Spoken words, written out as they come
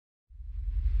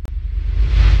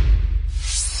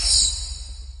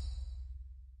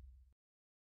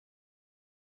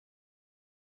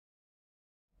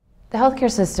The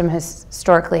healthcare system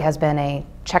historically has been a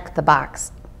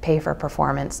check-the-box,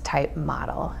 pay-for-performance type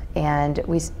model, and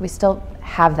we still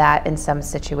have that in some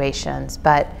situations,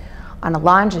 but on a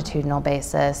longitudinal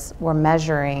basis, we're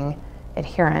measuring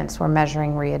adherence, we're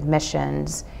measuring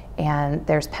readmissions, and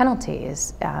there's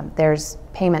penalties, there's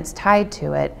payments tied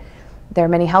to it. There are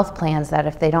many health plans that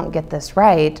if they don't get this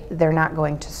right, they're not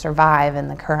going to survive in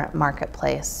the current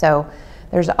marketplace. So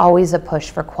there's always a push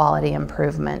for quality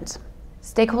improvement.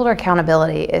 Stakeholder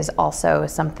accountability is also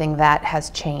something that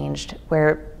has changed,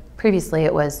 where previously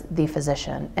it was the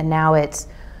physician, and now it's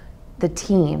the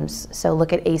teams. So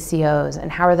look at ACOs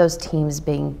and how are those teams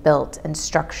being built and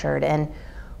structured, and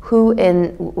who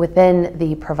within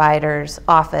the provider's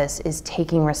office is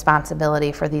taking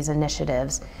responsibility for these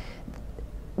initiatives.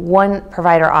 One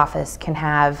provider office can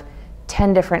have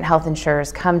 10 different health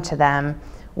insurers come to them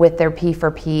with their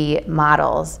P4P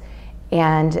models,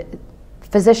 and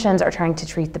physicians are trying to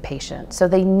treat the patient. So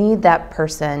they need that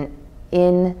person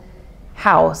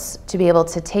in-house to be able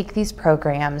to take these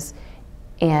programs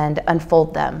and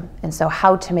unfold them. And so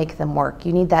how to make them work.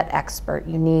 You need that expert.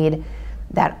 You need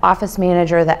that office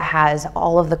manager that has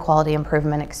all of the quality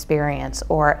improvement experience,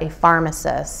 or a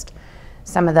pharmacist.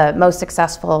 Some of the most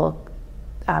successful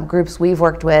groups we've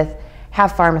worked with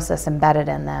have pharmacists embedded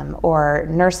in them, or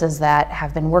nurses that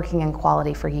have been working in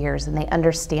quality for years and they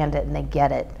understand it and they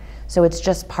get it. So it's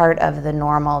just part of the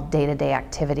normal day-to-day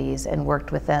activities and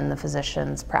worked within the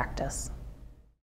physician's practice.